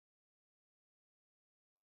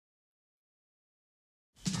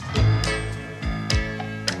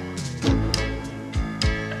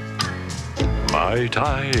Might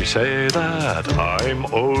I say that I'm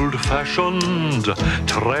old-fashioned,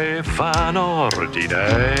 très fin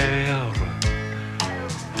ordinaire?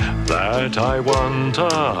 That I want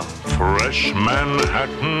a fresh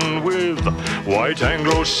Manhattan with white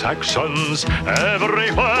Anglo-Saxons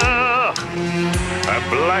everywhere, and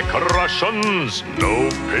black Russians, no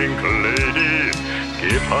pink lady,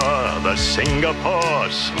 give her the Singapore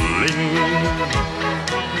sling.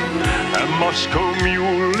 A Moscow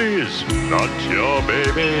mule is not your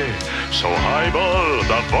baby, so highball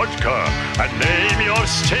the vodka and name your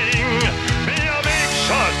sting. Be a big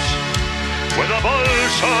shot with a bull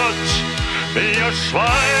shot, be a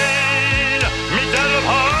swine, me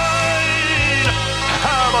delphine.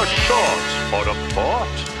 Have a shot or a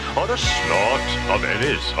port or a snort of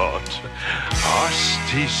any sort.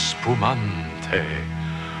 Asti spumante,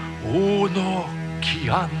 uno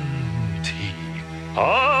Chianti,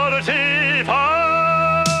 arti fine.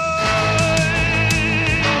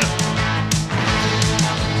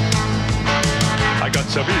 I got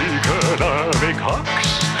some economic hawks,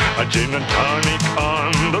 a gin and tonic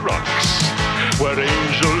on the rocks, where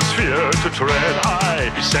angels fear to tread. I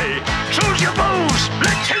say, choose your booze,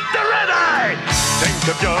 let's hit the red eye.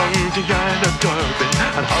 Think of young Diana Durbin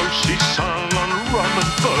and how she sung on rum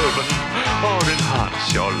and bourbon. Or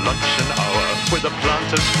enhance your luncheon hour with a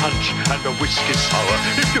planter's punch and a whiskey sour.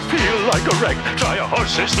 If you feel like a wreck, try a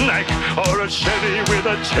horse's neck or a sherry with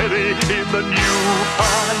a cherry in the new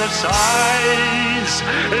harness size.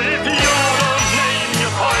 If you don't name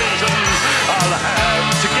your poison, I'll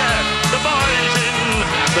have to get the boys in.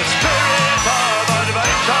 The spirit of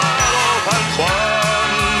adventure opens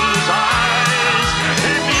one's eyes.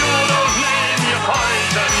 If you don't name your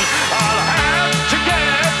poison, I'll have to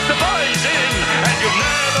get the boys in, and you'll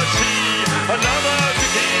never see another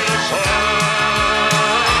tequila sunrise.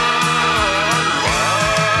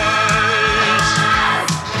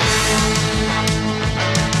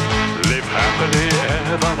 Live happily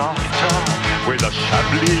ever after, with a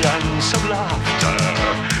Chablis and some laughter.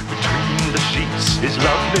 Between the sheets is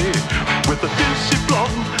lovely, with the fizzy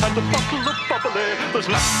blonde and the bottle of bubbly. There's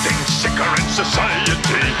nothing sicker in society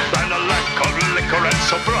than a lack of liquor and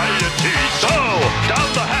sobriety. So, down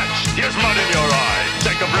the hatch, here's mud in your eye.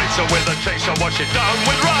 Take a bracer with a chaser, wash it down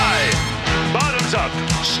with rye. Bottoms up,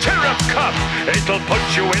 stirrup cup, it'll put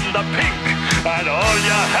you in the pink. And all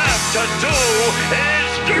you have to do is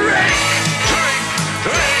drink, drink,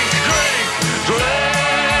 drink.